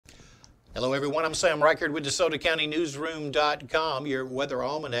Hello everyone, I'm Sam Reichard with DeSotoCountyNewsroom.com, your weather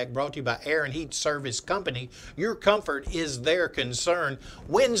almanac brought to you by Air and Heat Service Company. Your comfort is their concern.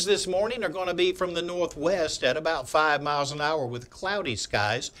 Winds this morning are going to be from the northwest at about 5 miles an hour with cloudy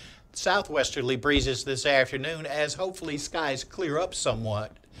skies. Southwesterly breezes this afternoon as hopefully skies clear up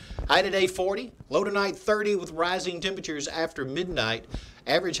somewhat. High today 40, low tonight 30 with rising temperatures after midnight.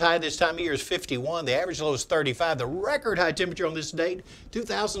 Average high this time of year is 51. The average low is 35. The record high temperature on this date,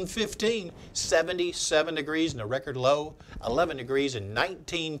 2015, 77 degrees, and the record low, 11 degrees in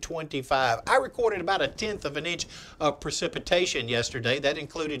 1925. I recorded about 1/10 of an inch of precipitation yesterday. That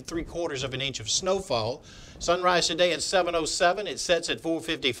included 3/4 of an inch of snowfall. Sunrise today at 7:07. It sets at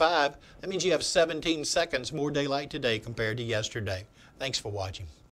 4:55. That means you have 17 seconds more daylight today compared to yesterday. Thanks for watching.